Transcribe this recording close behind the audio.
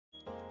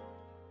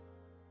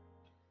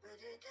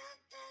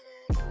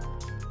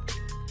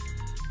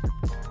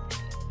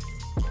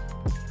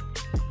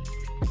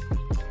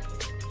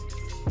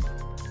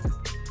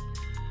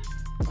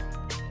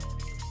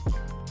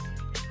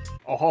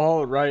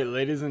Alright,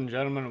 ladies and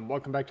gentlemen, and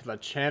welcome back to the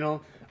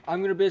channel.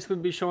 I'm going to basically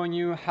be showing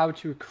you how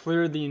to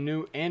clear the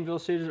new anvil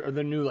stages, or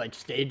the new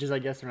stages, I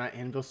guess. They're not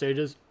anvil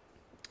stages.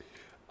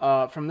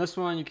 From this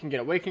one, you can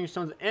get awakening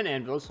stones and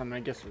anvils, so I'm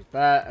going to guess there's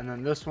that. And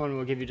then this one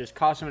will give you just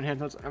costume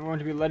enhancements. I'm going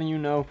to be letting you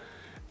know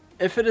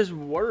if it is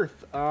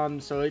worth.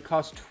 So it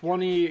costs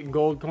 20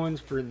 gold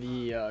coins for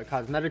the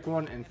cosmetic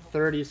one and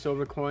 30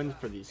 silver coins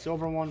for the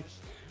silver one,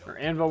 or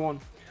anvil one.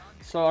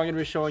 So I'm going to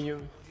be showing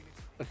you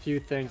a few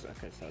things.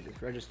 Okay, so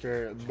just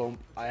register. Boom.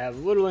 I have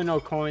literally no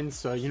coins,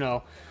 so you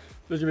know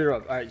this is gonna be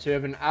rough. All right, so you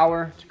have an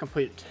hour to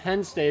complete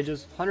 10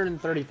 stages,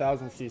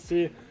 130,000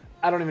 CC.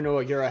 I don't even know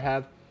what gear I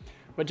have,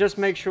 but just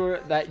make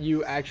sure that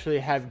you actually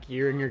have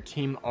gear in your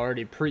team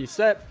already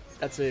preset.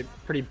 That's a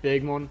pretty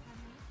big one.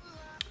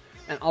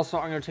 And also,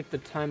 I'm gonna take the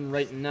time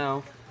right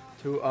now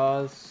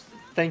to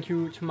thank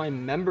you to my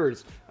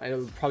members.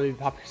 I'll probably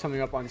pop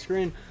something up on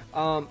screen.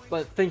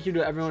 But thank you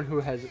to everyone who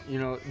has,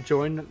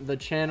 joined the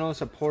channel,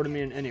 supported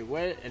me in any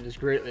way. It is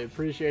greatly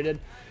appreciated.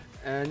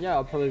 And yeah,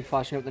 I'll probably be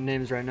flashing up the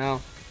names right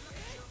now.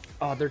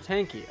 Oh, they're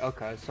tanky.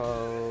 Okay,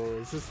 so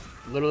is this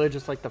literally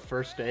just like the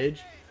first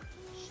stage?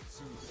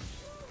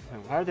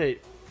 Why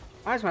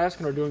is my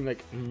Escanor doing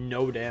like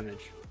no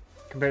damage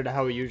compared to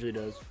how he usually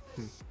does?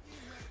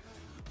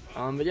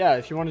 But yeah,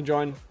 if you want to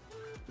join,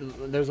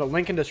 there's a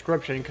link in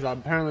description, because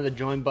apparently the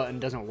join button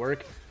doesn't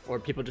work, or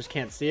people just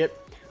can't see it.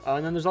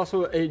 And then there's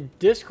also a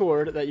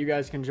Discord that you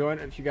guys can join.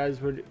 If you guys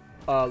would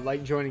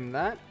like joining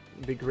that,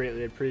 it'd be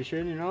greatly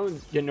appreciated.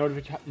 Get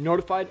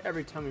notified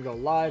every time we go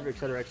live,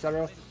 etc.,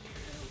 etc.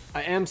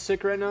 I am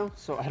sick right now,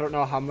 so I don't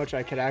know how much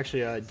I could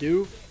actually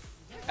do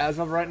as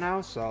of right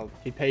now, so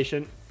be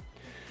patient.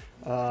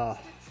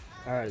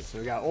 Alright, so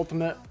we got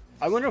ultimate.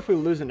 I wonder if we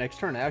lose the next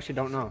turn. I actually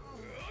don't know.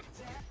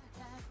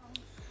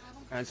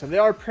 Alright, so they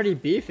are pretty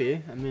beefy.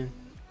 I mean,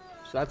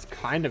 so that's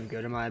kind of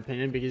good in my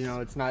opinion, because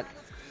it's not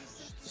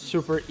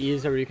super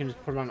easy where you can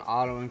just put it on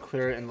auto and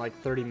clear it in like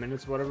 30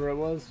 minutes, whatever it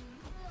was.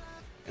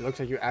 It looks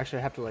like you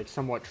actually have to like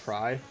somewhat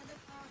try.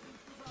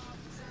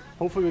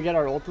 Hopefully we get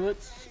our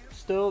ultimates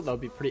still. That'll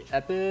be pretty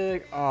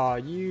epic. Oh,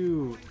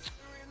 you.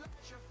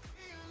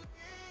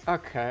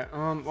 Okay,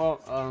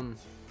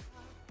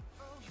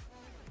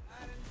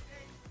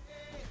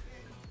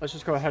 let's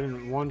just go ahead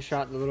and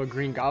one-shot the little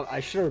green goblin. I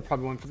should have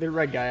probably went for the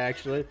red guy,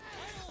 actually.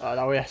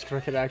 That way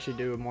Escanor could actually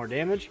do more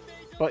damage.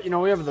 But,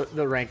 we have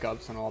the rank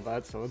ups and all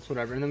that, so it's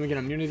whatever. And then we get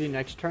immunity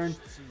next turn.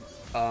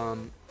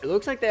 It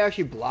looks like they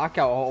actually block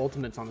out all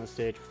ultimates on this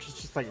stage, which is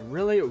just like,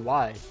 really?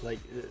 Why? Like,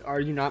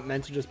 are you not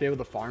meant to just be able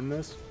to farm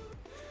this?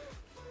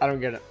 I don't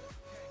get it.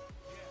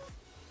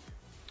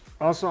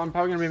 Also, I'm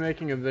probably going to be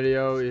making a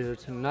video either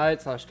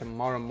tonight /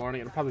 tomorrow morning.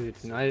 It'll probably be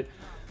tonight.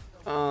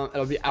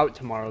 It'll be out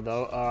tomorrow,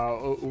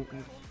 though.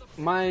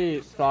 My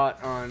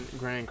thought on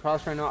Grand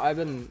Cross right now, I've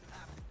been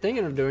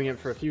thinking of doing it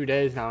for a few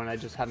days now, and I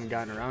just haven't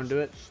gotten around to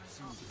it.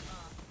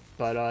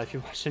 But if you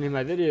watch any of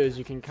my videos,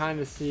 you can kind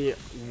of see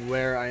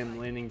where I am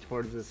leaning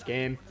towards this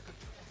game.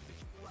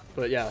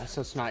 But yeah, so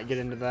let's not get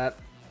into that.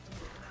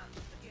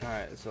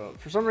 Alright, so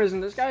for some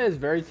reason, this guy is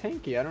very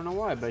tanky. I don't know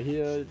why, but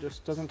he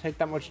just doesn't take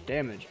that much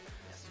damage.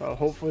 So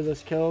hopefully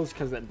this kills,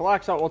 because it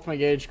blocks out ultimate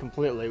gauge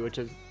completely, which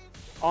is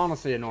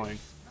honestly annoying.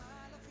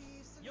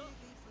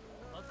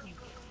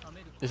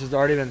 This has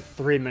already been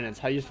 3 minutes.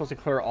 How are you supposed to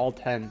clear all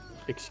 10?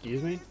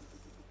 Excuse me?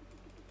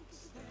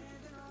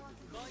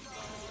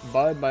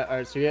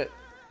 Alright, so you get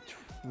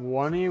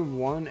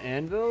 21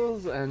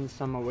 anvils and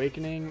some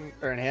awakening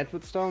or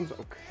enhancement stones.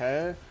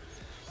 Okay.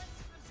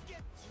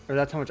 Or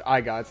that's how much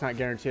I got. It's not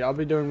guaranteed. I'll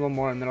be doing one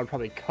more and then I'll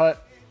probably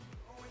cut.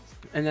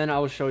 And then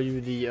I'll show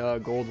you the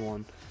gold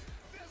one.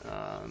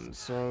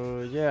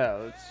 So yeah,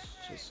 let's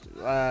just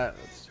do that.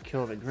 Let's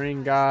kill the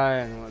green guy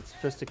and let's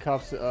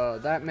fisticuffs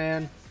that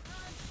man.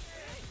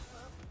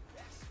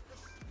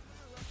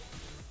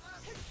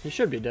 He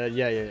should be dead.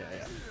 Yeah.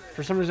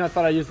 For some reason, I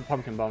thought I used the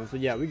pumpkin bombs, but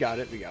yeah, we got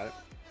it.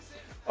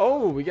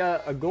 Oh, we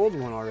got a gold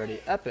one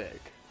already.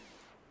 Epic.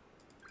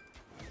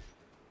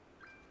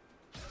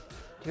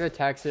 Do you have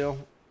attack seal?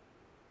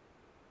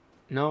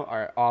 No?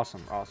 Alright,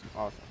 awesome. Alright,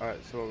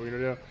 so what we're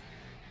gonna do,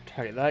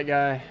 target that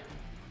guy.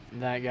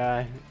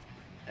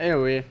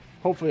 AoE.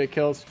 Hopefully it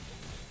kills.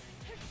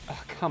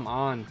 Oh, come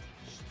on.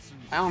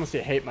 I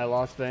honestly hate my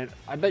Lost Vein.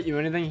 I bet you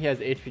anything he has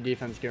HP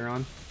defense gear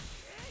on.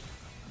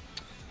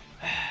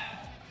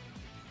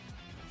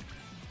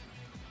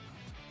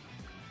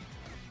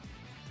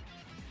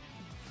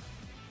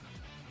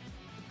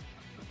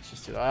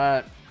 Just do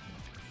that,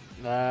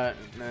 and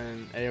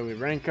then AoE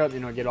rank up,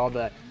 get all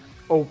the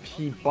OP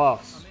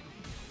buffs.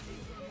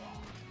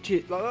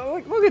 Gee,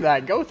 look at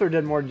that. Gowther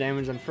did more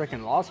damage than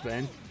freaking Lost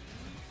Vein.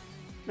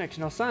 Makes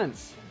no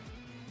sense.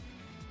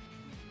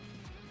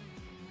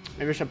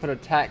 Maybe I should put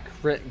attack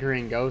crit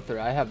green Gowther.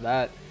 I have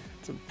that.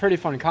 It's a pretty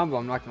fun combo,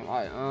 I'm not gonna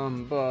lie.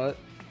 But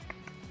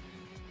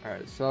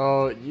alright,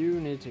 so you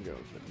need to go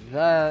for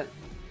that.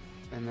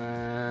 And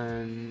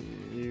then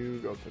you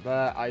go for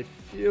that. I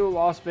feel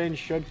Lost Vein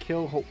should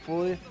kill,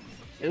 hopefully.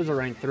 It was a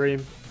rank 3.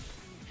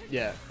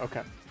 Yeah,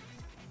 okay.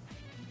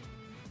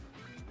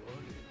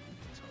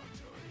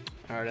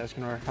 Alright,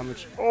 Escanor, how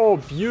much? Oh,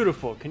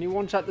 beautiful. Can you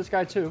one-shot this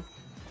guy too?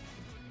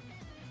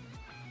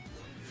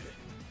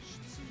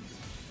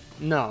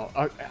 No,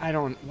 I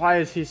don't. Why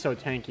is he so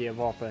tanky of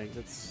all things?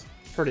 It's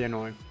pretty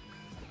annoying.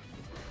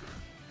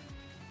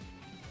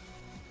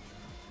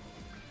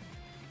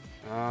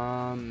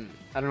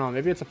 I don't know.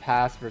 Maybe it's a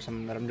passive or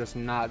something that I'm just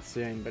not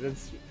seeing, but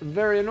it's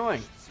very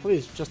annoying.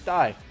 Please, just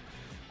die.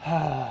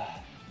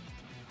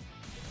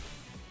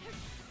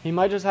 He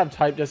might just have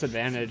type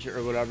disadvantage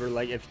or whatever.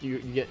 Like if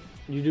you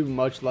do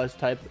much less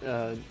type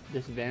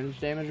disadvantage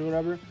damage or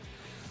whatever.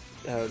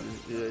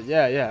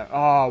 Yeah.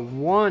 Oh,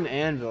 1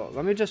 anvil.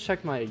 Let me just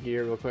check my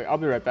gear real quick. I'll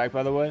be right back,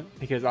 by the way,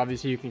 because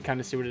obviously you can kind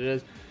of see what it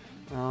is.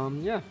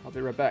 Yeah, I'll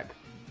be right back.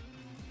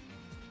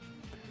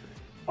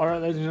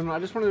 Alright, ladies and gentlemen, I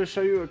just wanted to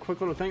show you a quick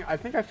little thing. I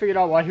think I figured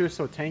out why he was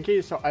so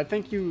tanky. So I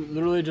think you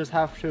literally just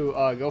have to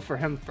go for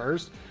him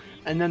first,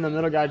 and then the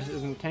middle guy just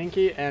isn't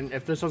tanky. And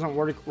if this doesn't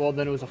work, well,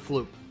 then it was a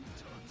fluke.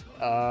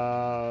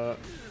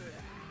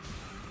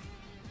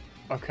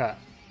 Okay.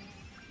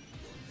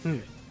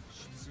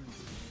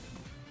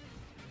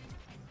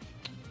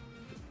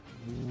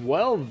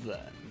 Well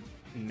then,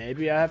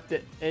 maybe I have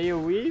to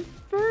AoE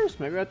first?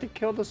 Maybe I have to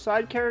kill the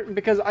side character?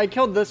 Because I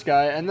killed this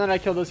guy, and then I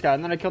killed this guy,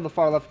 and then I killed the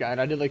far left guy, and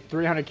I did like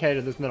 300k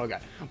to this middle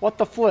guy. What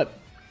the flip?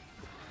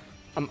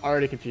 I'm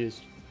already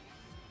confused.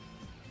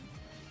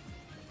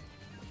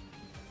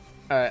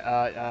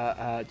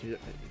 Alright, do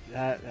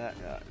that,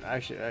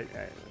 actually,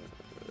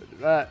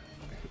 that,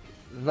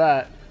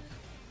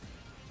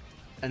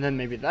 and then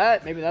maybe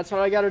that. Maybe that's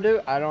what I gotta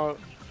do. I don't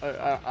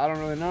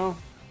really know.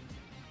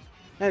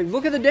 Hey,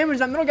 look at the damage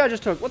that middle guy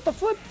just took. What the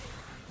flip?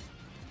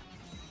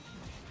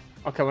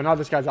 Okay, well now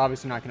this guy's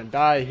obviously not gonna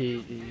die.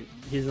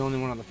 He's the only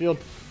one on the field.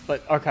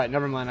 But okay,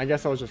 never mind. I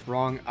guess I was just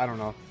wrong. I don't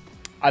know.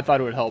 I thought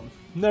it would help.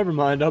 Never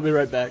mind. I'll be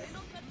right back.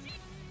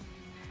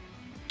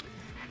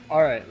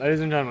 All right,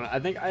 ladies and gentlemen, I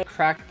think I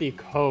cracked the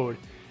code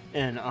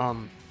in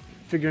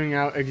figuring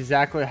out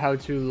exactly how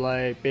to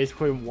like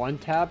basically one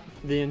tap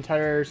the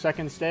entire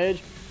second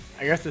stage.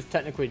 I guess it's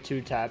technically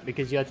 2 tap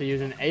because you have to use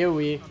an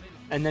AoE.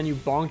 And then you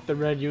bonk the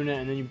red unit,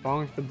 and then you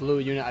bonk the blue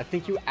unit. I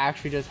think you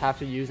actually just have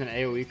to use an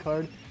AoE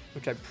card,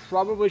 which I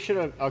probably should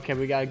have. Okay,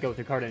 we gotta go with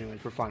the card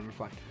anyways. We're fine.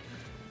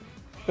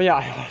 But yeah,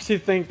 I honestly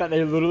think that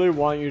they literally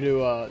want you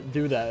to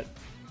do that.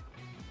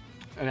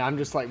 And I'm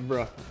just like,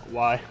 bruh,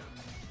 why?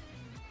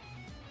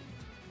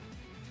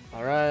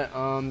 Alright,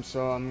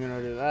 so I'm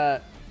gonna do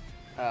that.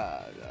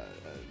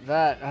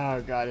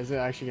 Oh god, is it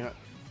actually gonna...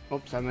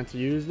 Oops, I meant to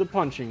use the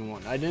punching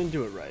one. I didn't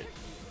do it right.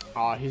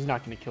 Aw, he's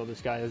not gonna kill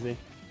this guy, is he?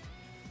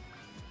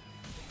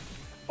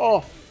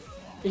 Oh,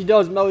 he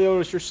does,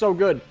 Meliodas, you're so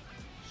good.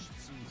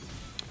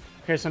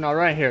 Okay, so now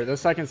right here, the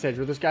second stage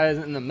where this guy is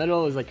in the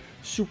middle is like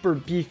super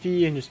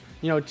beefy and just,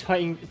 you know,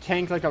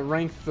 tank like a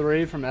rank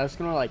 3 from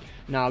Escanor. Like,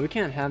 nah, we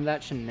can't have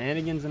that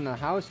shenanigans in the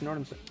house. You know what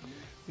I'm saying?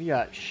 We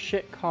got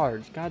shit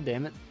cards. God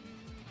damn it.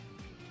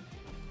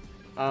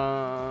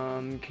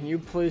 Can you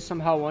please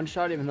somehow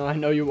one-shot, even though I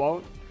know you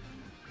won't?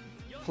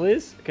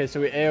 Please? Okay, so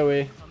we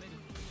AoE.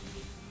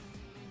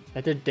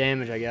 That did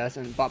damage, I guess,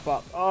 and bop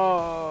bop.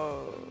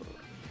 Oh.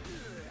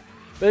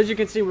 But as you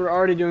can see, we're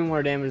already doing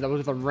more damage. That was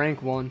with a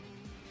rank 1.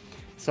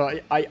 So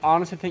I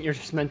honestly think you're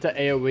just meant to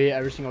AoE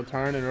every single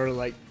turn in order to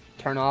like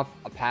turn off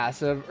a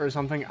passive or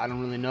something. I don't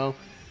really know.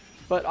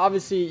 But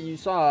obviously you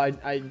saw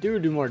I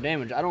do more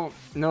damage. I don't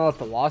know if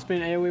the Lost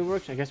Vein AoE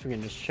works. I guess we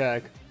can just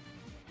check.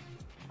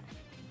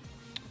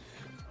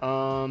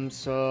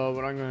 So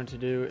what I'm going to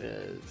do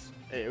is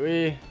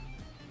AoE,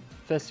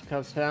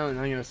 fisticuffs down, and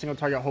I'm going to single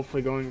target,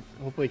 hopefully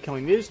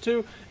killing these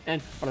two,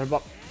 and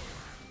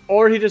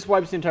or he just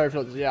wipes the entire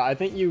field. So yeah, I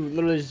think you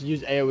literally just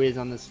use AoEs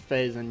on this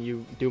phase and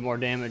you do more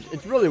damage.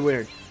 It's really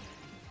weird.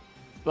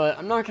 But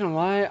I'm not gonna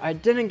lie, I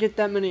didn't get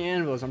that many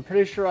anvils. I'm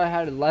pretty sure I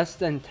had less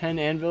than 10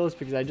 anvils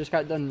because I just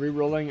got done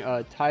re-rolling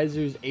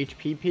Taizu's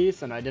HP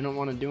piece and I didn't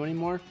want to do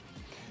anymore.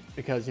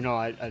 Because, you know,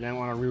 I didn't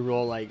want to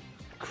re-roll like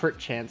crit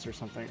chance or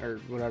something, or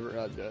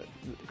whatever,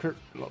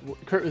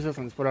 crit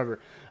resistance, whatever.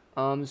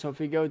 So if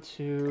we go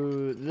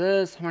to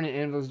this, how many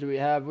anvils do we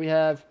have? We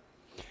have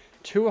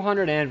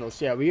 200 anvils.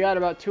 Yeah, we got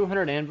about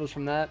 200 anvils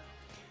from that.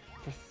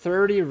 For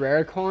 30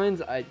 rare coins,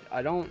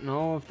 I don't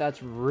know if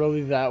that's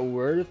really that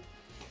worth.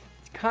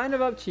 It's kind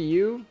of up to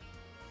you.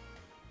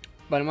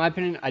 But in my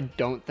opinion, I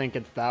don't think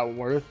it's that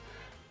worth.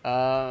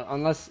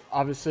 Unless,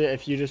 obviously,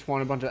 if you just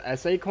want a bunch of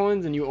SA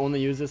coins and you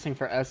only use this thing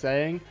for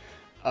SAing,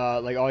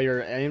 like all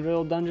your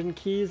anvil dungeon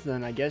keys,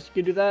 then I guess you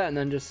could do that. And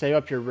then just save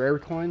up your rare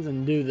coins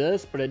and do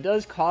this. But it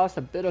does cost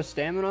a bit of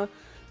stamina.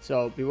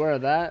 So beware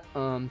of that.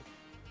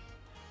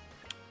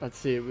 Let's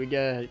see, we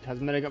get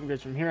cosmetic upgrades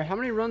from here. How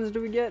many runs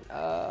do we get?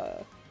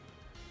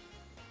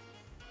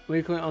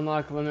 Weekly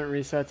unlock limit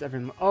resets every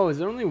month. Oh, is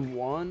there only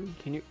one?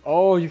 Can you?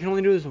 Oh, you can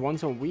only do this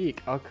once a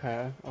week.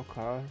 Okay,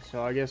 okay.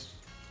 So I guess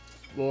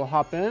we'll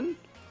hop in.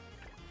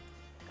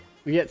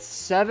 We get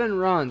 7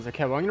 runs.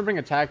 Okay, well, I'm going to bring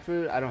attack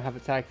food. I don't have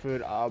attack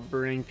food. I'll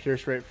bring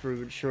Pierce Rate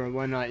fruit. Sure,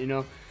 why not, you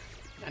know?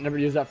 I never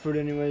use that food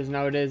anyways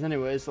nowadays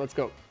anyways. So let's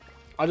go.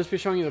 I'll just be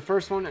showing you the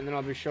first one, and then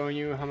I'll be showing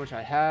you how much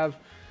I have.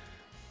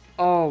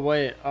 Oh,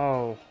 wait.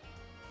 Oh.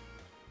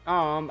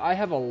 I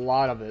have a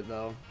lot of it,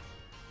 though.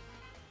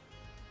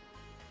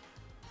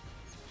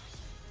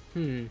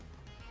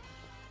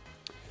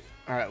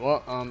 Alright,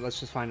 well, let's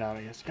just find out,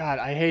 I guess. God,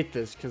 I hate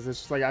this, because it's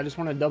just like, I just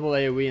want to double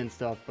AoE and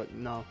stuff, but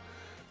no.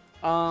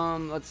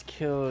 Let's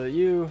kill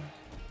you.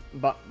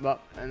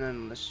 And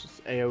then let's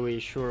just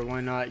AoE, sure,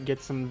 why not?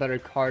 Get some better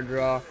card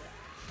draw.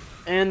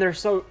 And they're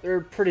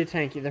pretty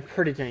tanky. They're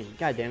pretty tanky.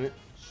 God damn it.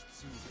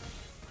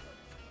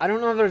 I don't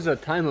know if there's a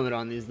time limit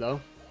on these, though.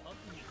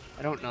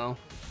 I don't know.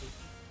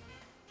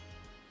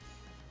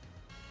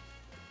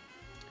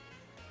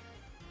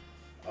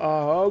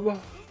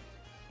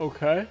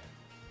 Okay.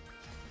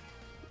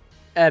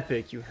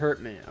 Epic, you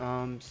hurt me.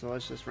 So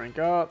let's just rank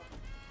up.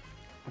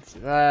 Let's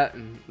do that,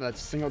 and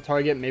that's a single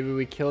target. Maybe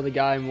we kill the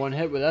guy in one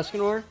hit with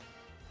Escanor.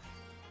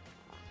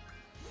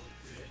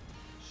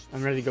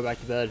 I'm ready to go back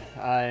to bed.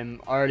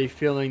 I'm already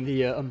feeling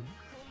the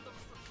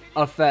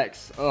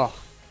effects. Ugh.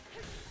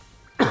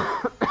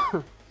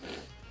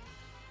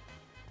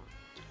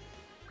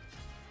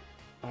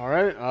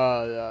 Alright,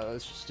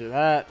 let's just do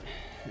that,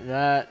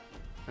 and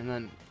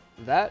then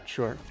that,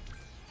 sure.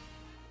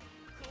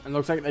 It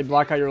looks like they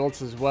block out your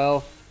ults as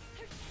well.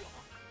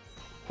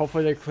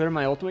 Hopefully they clear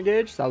my ultimate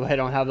gauge, so that way I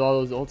don't have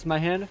all those ults in my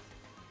hand.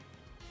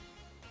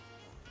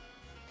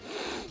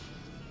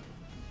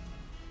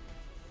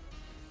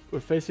 We're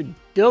facing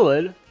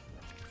Dylan.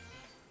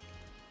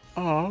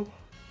 Oh.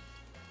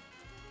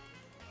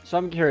 So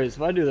I'm curious,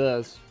 if I do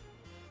this,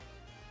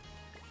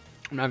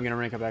 I'm not even gonna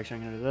rank up actually,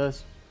 I'm gonna do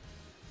this.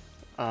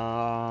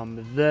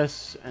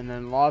 This, and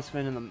then Lost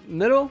Vein in the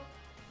middle.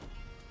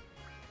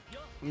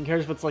 I'm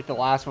curious if it's like the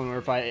last one, or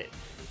if I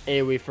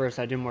AoE first,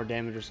 I do more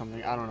damage or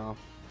something. I don't know.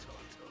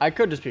 I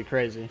could just be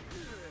crazy.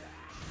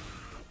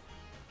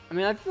 I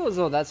mean, I feel as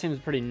though that seems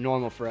pretty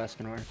normal for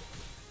Escanor.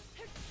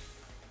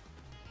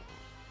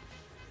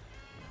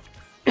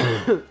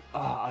 Oh,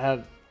 I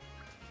have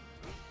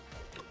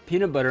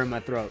peanut butter in my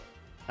throat.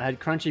 I had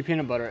crunchy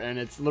peanut butter, and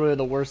it's literally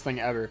the worst thing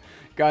ever.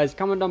 Guys,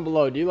 comment down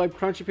below. Do you like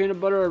crunchy peanut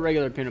butter or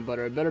regular peanut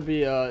butter? It better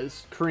be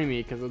it's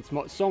creamy, because it's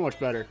so much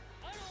better.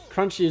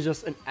 Crunchy is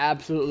just an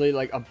absolutely,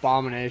 like,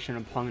 abomination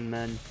among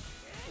men.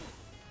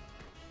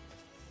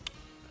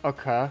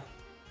 Okay.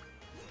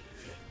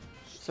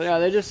 So yeah,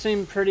 they just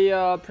seem pretty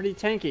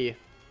tanky.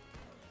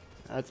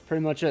 That's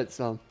pretty much it.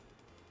 So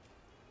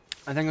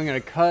I think I'm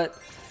gonna cut.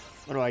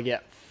 What do I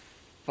get?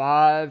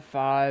 5,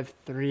 5,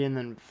 3, and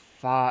then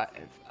 5.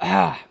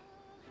 Ah.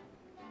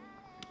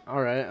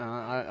 All right.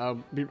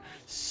 I'll be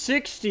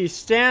 60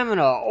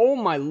 stamina. Oh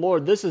my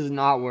lord, this is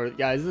not worth,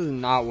 guys. This is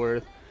not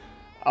worth.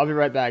 I'll be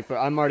right back, but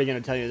I'm already gonna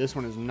tell you this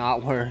one is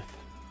not worth.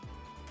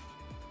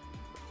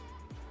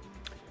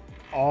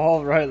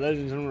 All right, ladies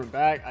and gentlemen, we're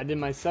back. I did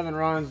my 7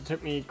 runs. It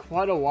took me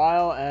quite a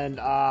while, and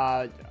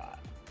I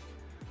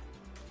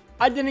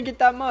didn't get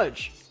that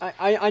much.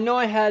 I know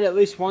I had at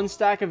least 1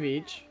 stack of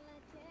each,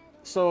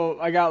 so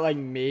I got like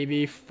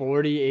maybe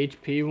 40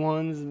 HP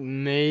ones,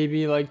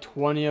 maybe like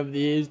 20 of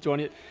these.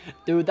 20,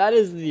 dude, that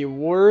is the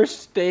worst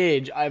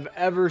stage I've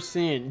ever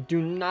seen.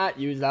 Do not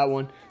use that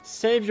one.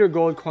 Save your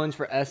gold coins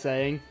for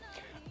SAing.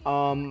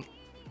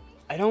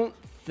 I don't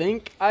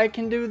think I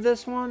can do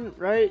this one,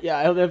 right? Yeah,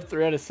 I only have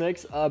 3 out of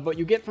 6. But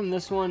you get from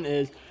this one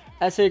is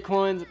SA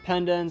coins,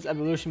 pendants,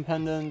 evolution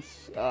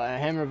pendants,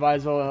 hammer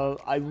visor.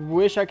 I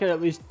wish I could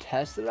at least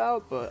test it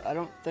out, but I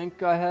don't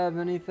think I have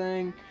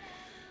anything.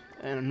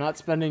 And I'm not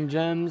spending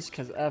gems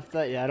because F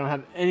that. Yeah, I don't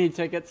have any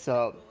tickets,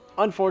 so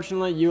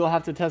unfortunately you will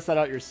have to test that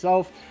out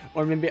yourself,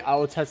 or maybe I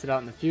will test it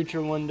out in the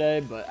future one day,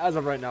 but as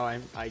of right now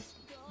I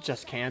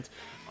just can't.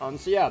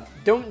 So yeah,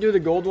 don't do the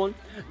gold one.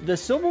 The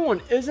silver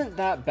one isn't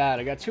that bad.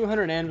 I got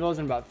 200 anvils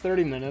in about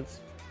 30 minutes.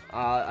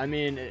 I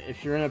mean,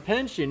 if you're in a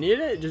pinch, you need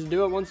it, just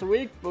do it once a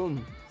week,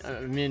 boom.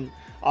 I mean,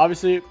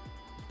 obviously,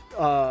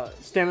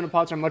 stamina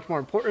pots are much more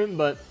important,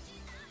 but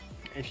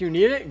if you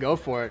need it, go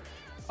for it.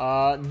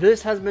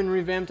 This has been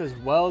revamped as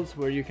well, to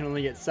where you can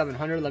only get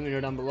 700. Let me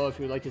know down below if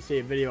you would like to see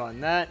a video on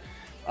that.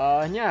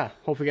 And yeah,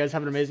 hopefully you guys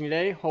have an amazing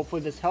day.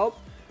 Hopefully this helped,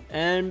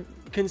 and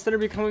consider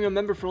becoming a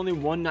member for only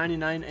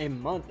 $1.99 a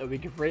month. That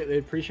would be greatly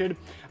appreciated.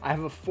 I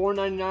have a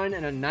 $4.99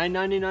 and a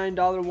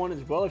 $9.99 one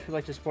as well if you'd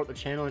like to support the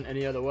channel in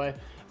any other way.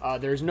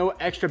 There's no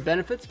extra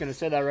benefits. Gonna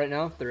say that right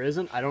now. There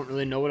isn't. I don't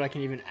really know what I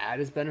can even add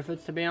as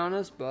benefits, to be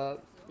honest.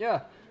 But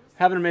yeah,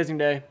 have an amazing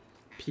day.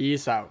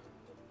 Peace out.